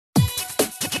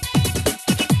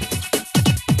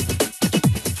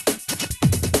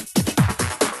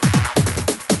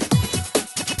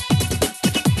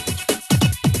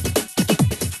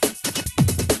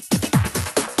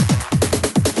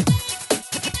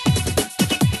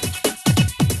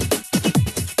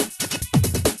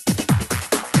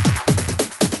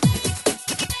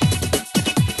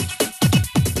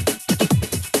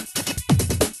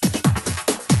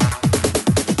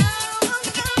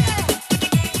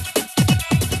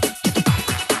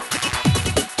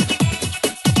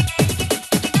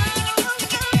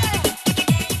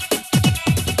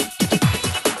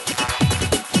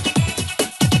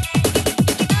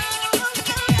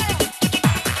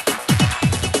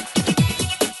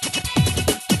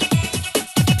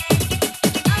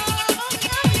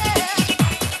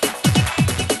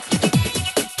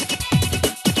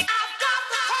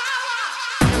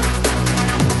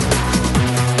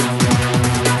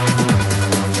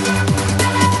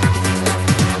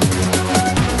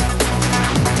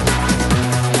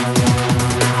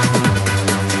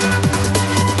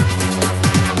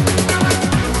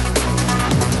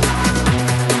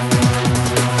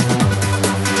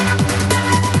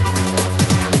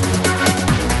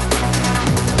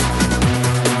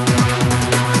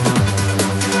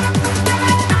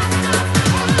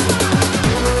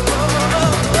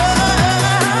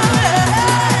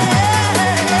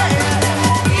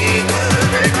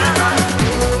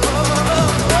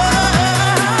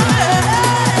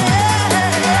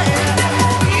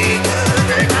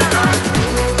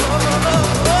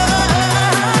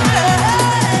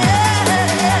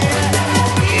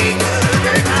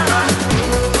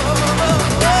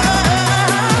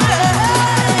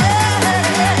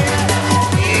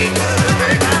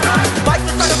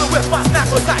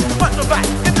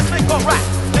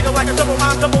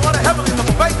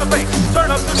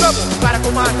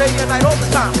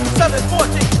rhyme.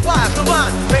 714, flies the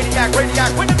line. Maniac,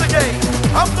 radiac, winning the game.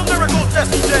 I'm the lyrical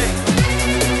Jesse James.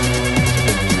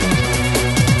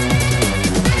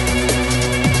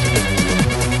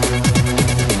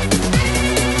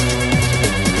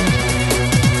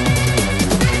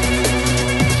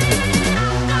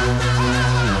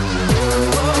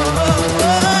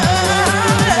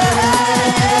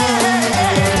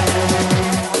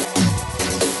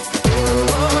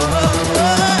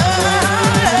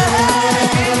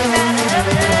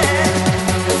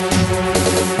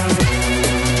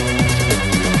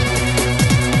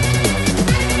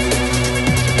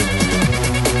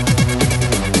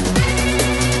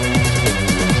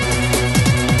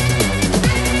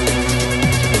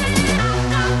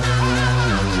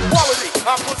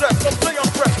 I possess something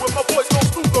impressed with my voice goes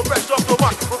through the rest of the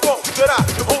microphone that I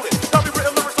am holding.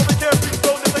 Copywritten lyrics so they can't be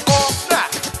thrown if they all snap.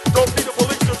 Don't need the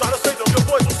police to try to say them, your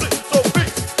voice will see. So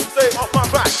peace, stay off my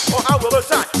back or I will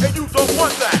attack. And you don't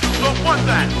want that, don't want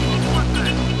that.